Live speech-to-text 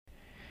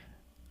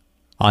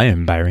I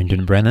am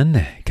Barrington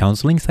Brennan,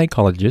 counseling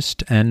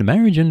psychologist and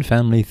marriage and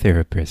family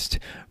therapist,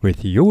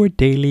 with your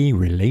daily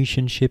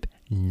relationship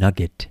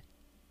nugget.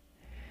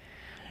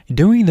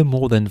 During the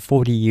more than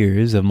 40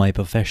 years of my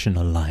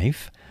professional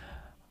life,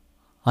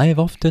 I have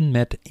often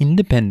met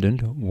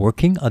independent,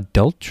 working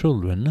adult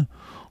children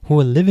who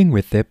are living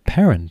with their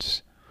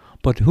parents,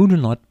 but who do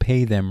not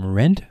pay them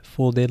rent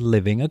for their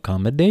living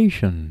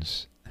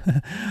accommodations.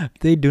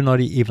 They do not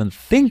even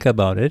think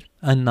about it,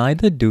 and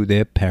neither do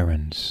their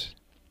parents.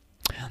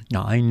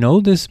 Now, I know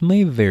this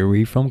may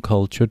vary from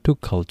culture to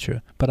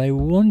culture, but I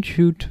want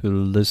you to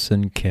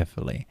listen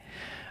carefully.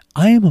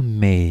 I am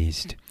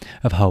amazed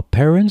of how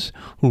parents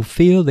who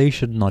feel they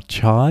should not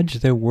charge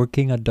their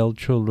working adult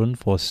children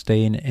for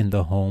staying in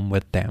the home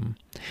with them.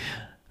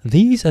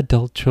 These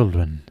adult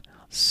children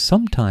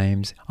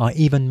sometimes are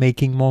even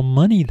making more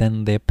money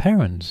than their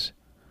parents.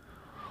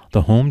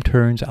 The home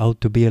turns out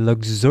to be a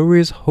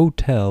luxurious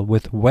hotel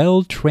with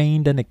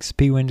well-trained and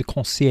experienced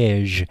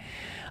concierge,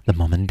 the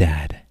mom and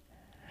dad.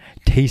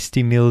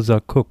 Tasty meals are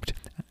cooked,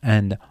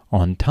 and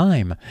on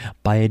time,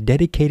 by a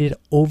dedicated,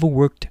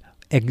 overworked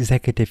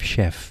executive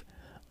chef,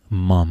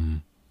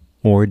 mom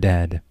or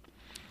dad.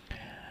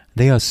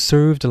 They are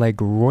served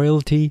like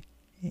royalty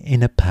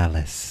in a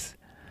palace.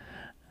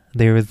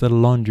 There is the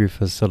laundry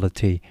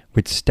facility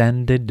with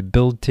standard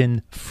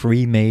built-in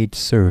free-made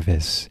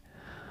service.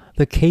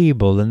 The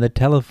cable and the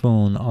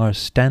telephone are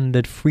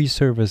standard free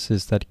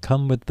services that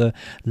come with the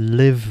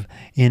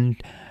live-in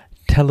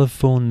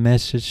telephone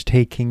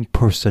message-taking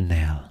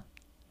personnel.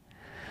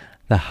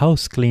 The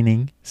house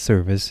cleaning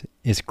service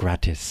is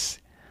gratis.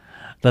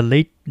 The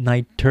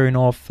late-night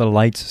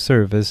turn-off-the-lights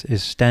service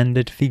is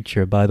standard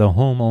feature by the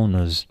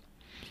homeowners.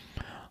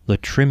 The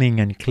trimming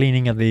and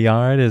cleaning of the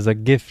yard is a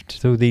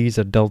gift to these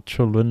adult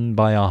children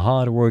by a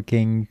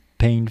hard-working,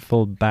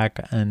 painful back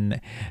and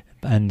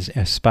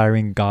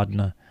aspiring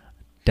gardener,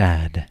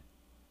 Dad.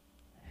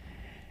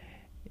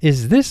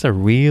 Is this a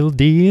real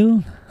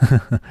deal?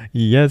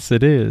 Yes,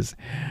 it is.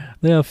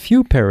 There are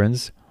few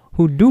parents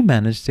who do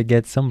manage to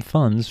get some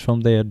funds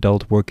from their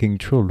adult working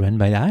children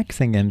by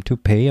asking them to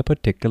pay a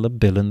particular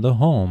bill in the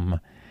home.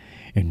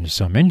 In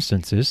some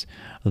instances,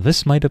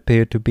 this might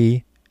appear to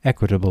be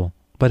equitable,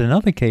 but in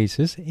other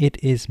cases, it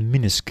is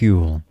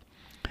minuscule.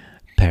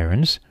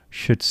 Parents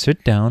should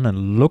sit down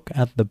and look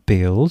at the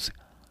bills,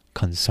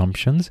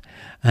 consumptions,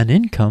 and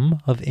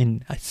income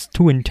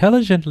to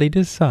intelligently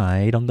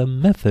decide on the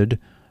method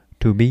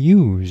to be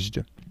used.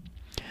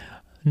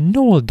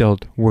 No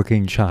adult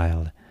working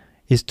child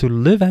is to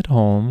live at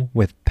home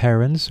with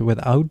parents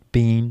without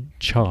being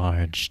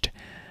charged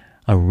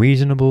a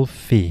reasonable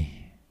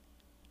fee.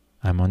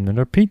 I'm going to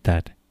repeat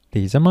that.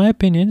 These are my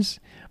opinions,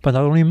 but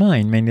not only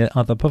mine, many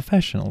other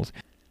professionals.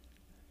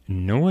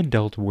 No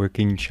adult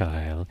working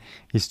child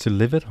is to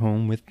live at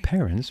home with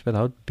parents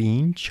without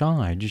being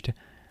charged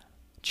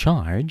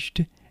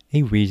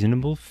a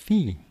reasonable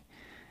fee.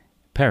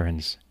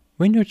 Parents,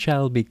 when your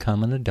child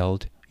becomes an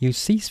adult, you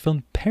cease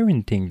from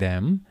parenting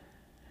them.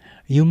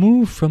 You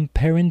move from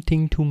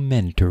parenting to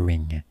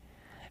mentoring.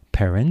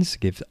 Parents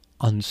give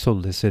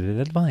unsolicited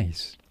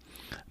advice.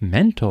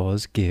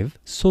 Mentors give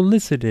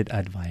solicited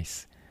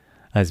advice.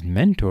 As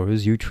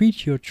mentors, you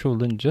treat your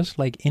children just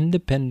like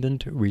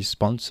independent,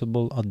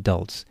 responsible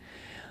adults.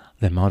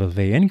 The amount of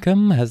their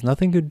income has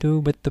nothing to do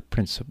with the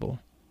principle.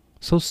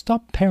 So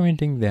stop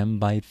parenting them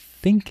by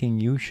thinking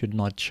you should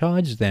not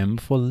charge them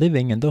for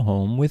living in the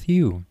home with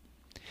you.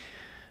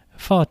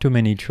 Far too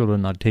many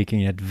children are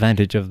taking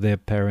advantage of their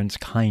parents'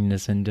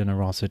 kindness and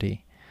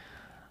generosity.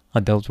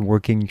 Adult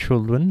working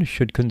children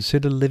should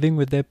consider living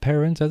with their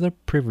parents as a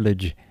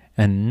privilege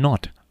and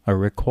not a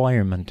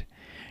requirement.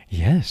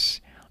 Yes,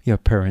 your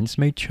parents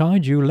may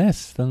charge you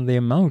less than the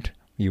amount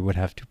you would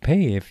have to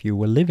pay if you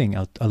were living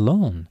out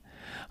alone.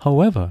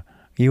 However,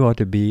 you are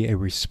to be a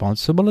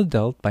responsible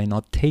adult by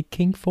not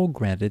taking for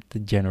granted the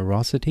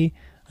generosity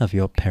of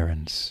your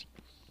parents.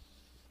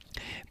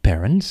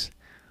 Parents,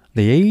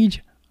 the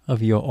age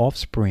of your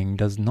offspring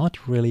does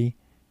not really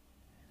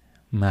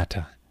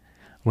matter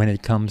when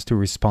it comes to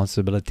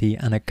responsibility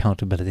and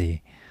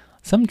accountability.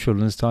 Some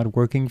children start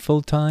working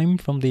full-time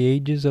from the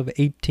ages of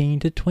 18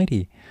 to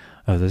 20.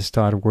 Others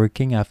start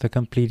working after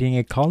completing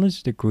a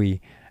college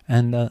degree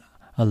and a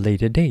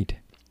later date.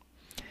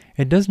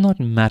 It does not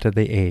matter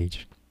the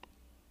age.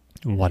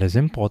 What is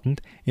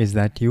important is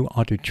that you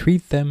are to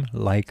treat them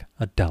like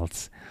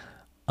adults.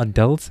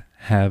 Adults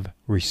have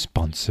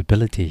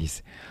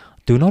responsibilities.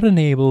 Do not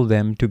enable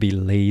them to be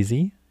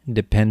lazy,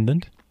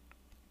 dependent,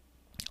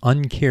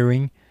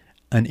 uncaring,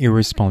 and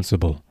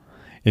irresponsible.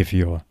 If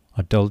your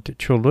adult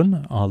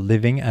children are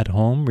living at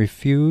home,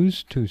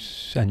 refuse to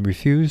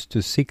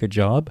seek a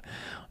job,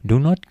 do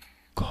not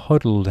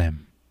coddle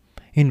them.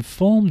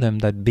 Inform them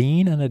that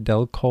being an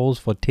adult calls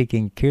for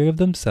taking care of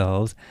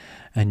themselves,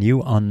 and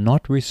you are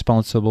not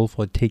responsible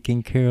for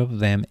taking care of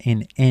them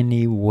in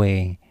any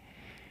way.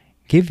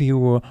 Give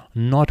your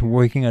not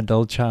working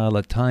adult child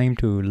a time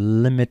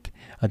limit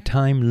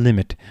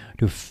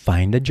to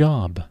find a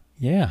job.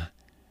 Yeah,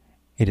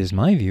 it is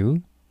my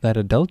view that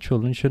adult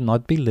children should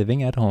not be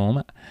living at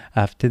home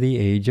after the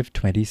age of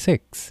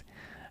 26.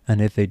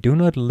 And if they do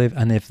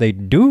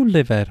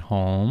live at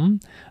home,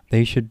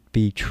 they should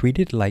be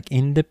treated like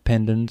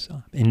independent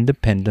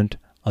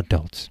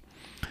adults.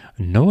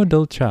 No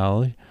adult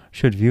child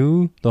should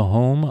view the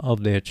home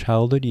of their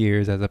childhood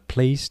years as a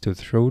place to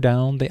throw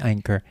down the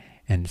anchor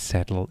and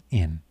settle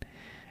in.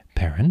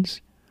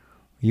 Parents,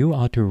 you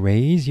are to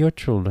raise your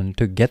children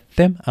to get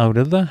them out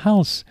of the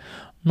house,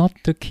 not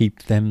to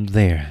keep them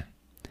there.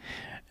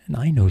 And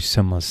I know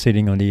some are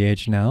sitting on the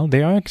edge now.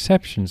 There are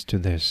exceptions to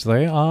this.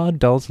 There are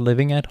adults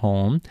living at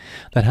home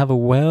that have a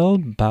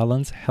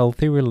well-balanced,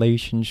 healthy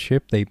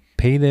relationship. They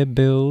pay their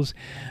bills.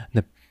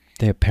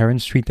 Their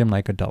parents treat them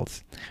like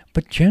adults.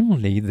 But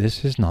generally,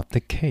 this is not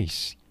the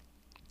case.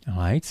 All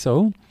right,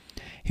 so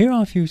here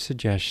are a few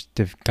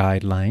suggestive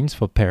guidelines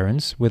for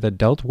parents with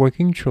adult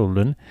working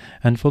children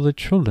and for the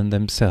children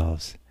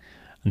themselves.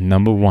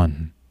 Number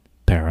 1,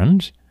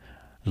 parents,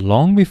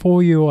 long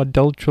before your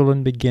adult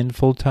children begin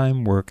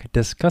full-time work,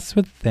 discuss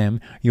with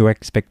them your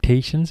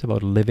expectations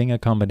about living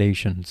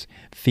accommodations,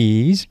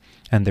 fees,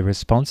 and the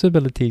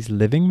responsibilities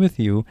living with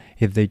you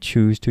if they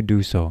choose to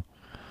do so.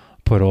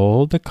 Put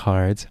all the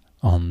cards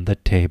on the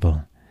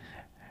table.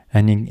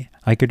 And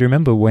I could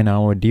remember when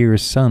our dear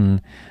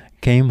son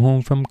came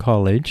home from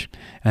college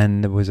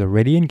and was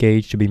already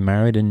engaged to be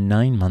married in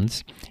 9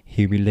 months.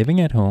 He'd be living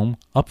at home.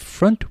 Up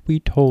front, we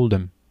told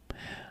him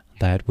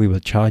that we will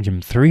charge him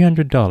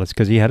 $300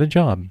 because he had a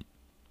job.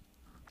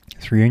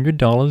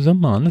 $300 a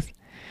month.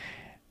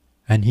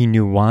 And he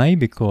knew why,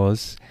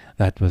 because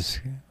that was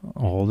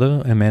all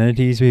the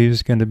amenities he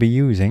was going to be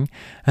using.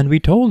 And we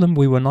told him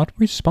we were not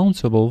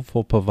responsible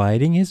for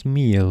providing his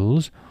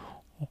meals,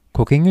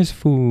 cooking his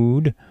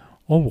food,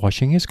 or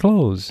washing his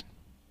clothes.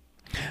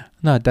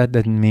 Now, that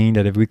didn't mean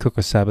that if we cook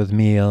a Sabbath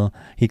meal,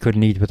 he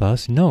couldn't eat with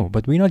us. No,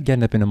 but we're not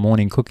getting up in the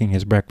morning cooking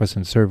his breakfast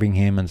and serving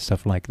him and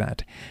stuff like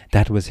that.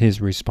 That was his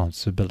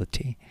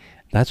responsibility.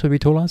 That's what we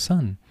told our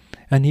son.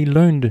 And he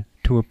learned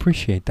to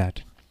appreciate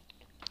that.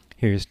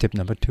 Here's tip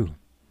number 2.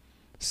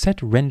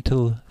 Set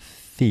rental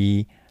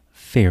fee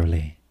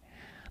fairly.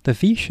 The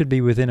fee should be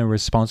within a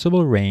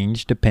responsible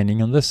range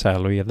depending on the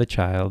salary of the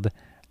child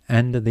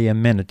and the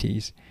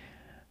amenities.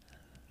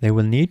 There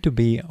will need to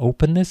be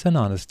openness and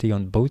honesty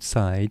on both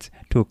sides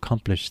to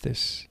accomplish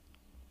this.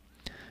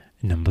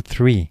 Number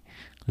 3,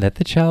 let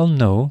the child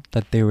know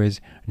that there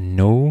is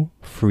no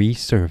free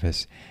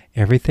service.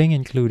 Everything,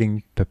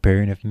 including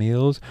preparing of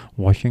meals,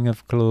 washing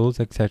of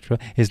clothes, etc.,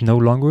 is no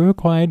longer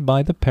required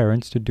by the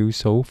parents to do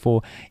so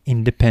for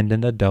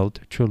independent adult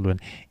children,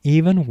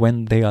 even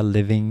when they are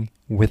living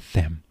with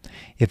them.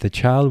 If the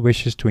child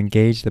wishes to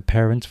engage the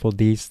parents for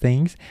these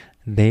things,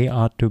 they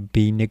are to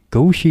be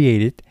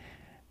negotiated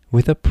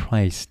with a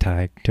price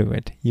tag to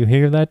it. You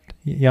hear that,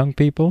 young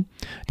people?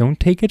 Don't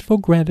take it for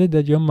granted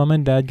that your mom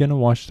and dad gonna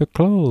wash the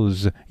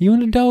clothes. You're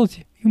an adult.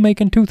 You're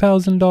making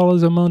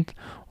 $2,000 a month,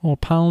 or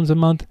pounds a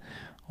month,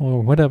 or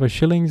whatever,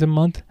 shillings a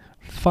month,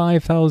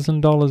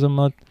 $5,000 a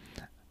month,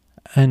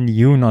 and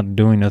you're not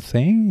doing a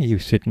thing. You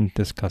sit and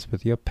discuss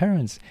with your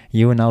parents.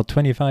 You are now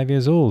 25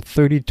 years old,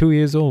 32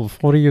 years old,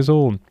 40 years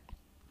old,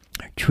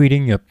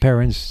 treating your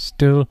parents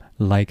still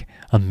like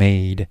a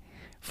maid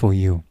for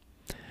you.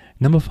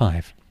 Number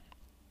 5.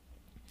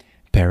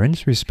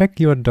 Parents, respect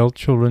your adult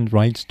children's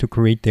rights to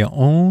create their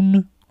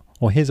own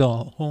or his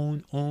or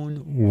her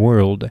own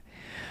world.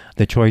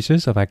 The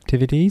choices of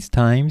activities,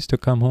 times to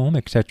come home,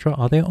 etc.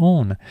 are their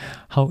own.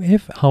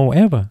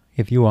 However,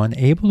 if you are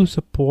unable to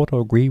support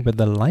or agree with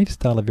the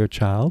lifestyle of your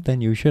child,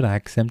 then you should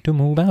ask them to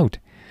move out.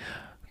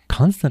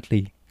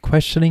 Constantly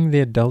questioning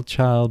the adult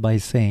child by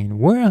saying,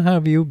 "Where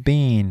have you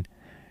been?"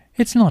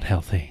 It's not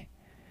healthy.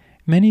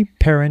 Many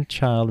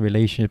parent-child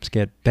relationships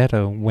get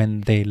better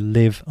when they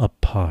live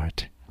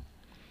apart.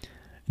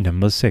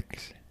 Number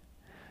 6.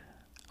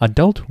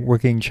 Adult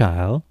working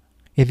child.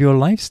 If your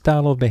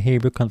lifestyle or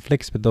behavior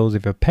conflicts with those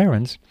of your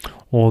parents,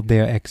 or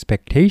their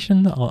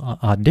expectations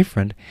are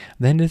different,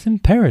 then it is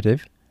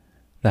imperative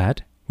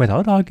that,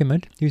 without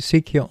argument, you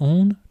seek your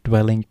own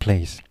dwelling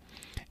place.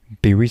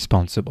 Be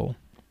responsible.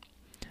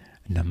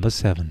 Number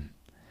 7.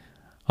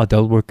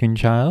 Adult working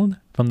child.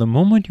 From the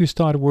moment you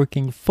start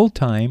working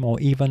full-time or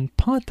even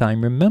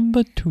part-time,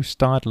 remember to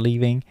start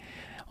saving,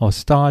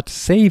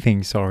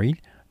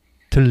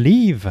 to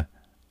leave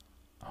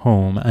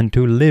home and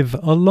to live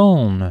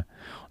alone.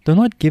 Do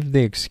not give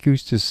the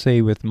excuse to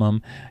stay with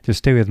mom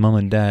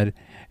and dad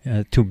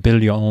to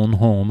build your own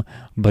home,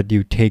 but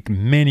you take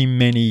many,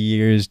 many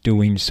years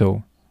doing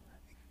so.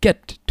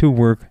 Get to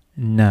work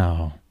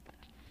now.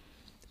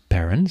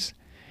 Parents,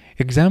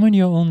 examine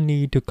your own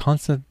need to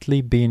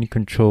constantly be in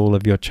control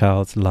of your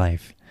child's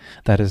life.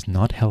 That is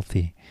not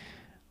healthy.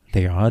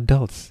 They are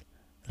adults.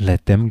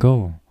 Let them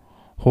go.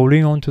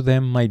 Holding on to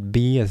them might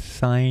be a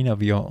sign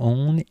of your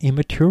own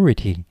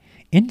immaturity,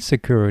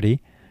 insecurity,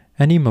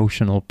 and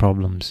emotional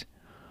problems.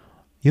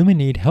 You may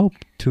need help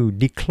to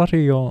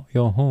declutter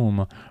your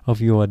home of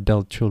your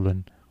adult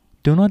children.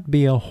 Do not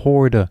be a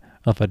hoarder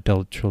of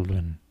adult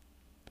children.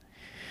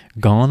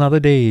 Gone are the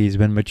days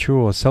when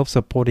mature,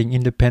 self-supporting,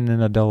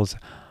 independent adults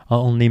are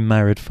only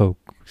married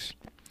folks.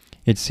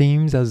 It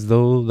seems as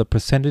though the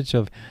percentage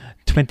of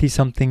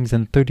 20-somethings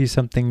and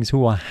 30-somethings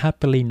who are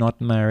happily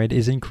not married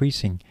is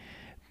increasing.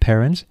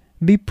 Parents,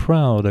 be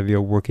proud of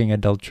your working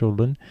adult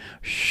children.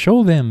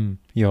 Show them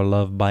your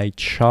love by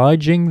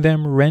charging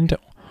them rent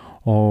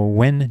or,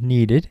 when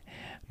needed,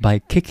 by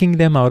kicking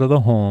them out of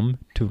the home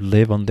to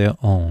live on their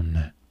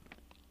own.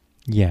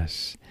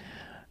 Yes,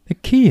 the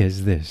key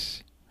is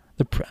this.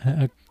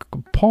 The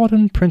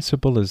important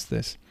principle is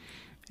this.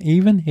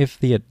 Even if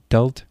the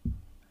adult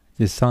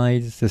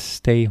decides to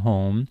stay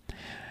home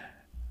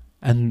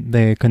and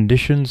their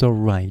conditions are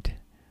right,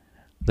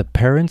 the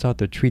parents are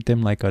to treat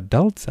them like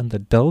adults, and the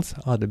adults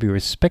are to be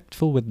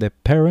respectful with their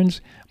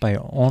parents by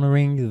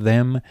honoring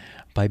them,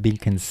 by being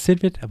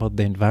considerate about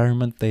the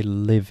environment they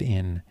live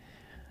in.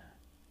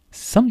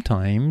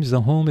 Sometimes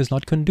the home is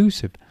not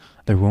conducive.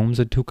 The rooms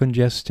are too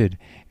congested.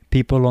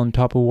 People on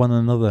top of one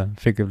another,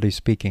 figuratively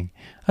speaking.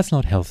 That's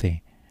not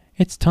healthy.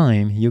 It's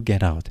time you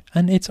get out.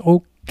 And it's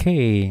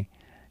okay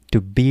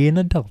to be an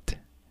adult.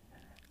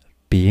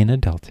 Be an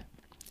adult.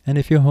 And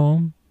if you're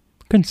home,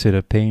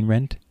 consider paying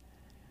rent.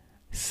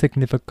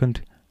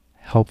 Significant,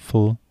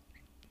 helpful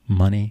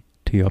money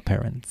to your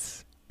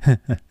parents.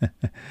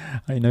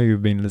 I know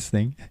you've been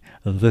listening.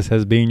 This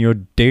has been your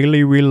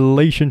daily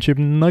relationship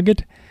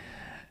nugget.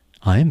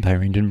 I'm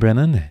Barrington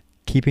Brennan,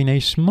 keeping a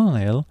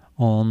smile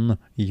on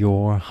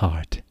your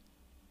heart.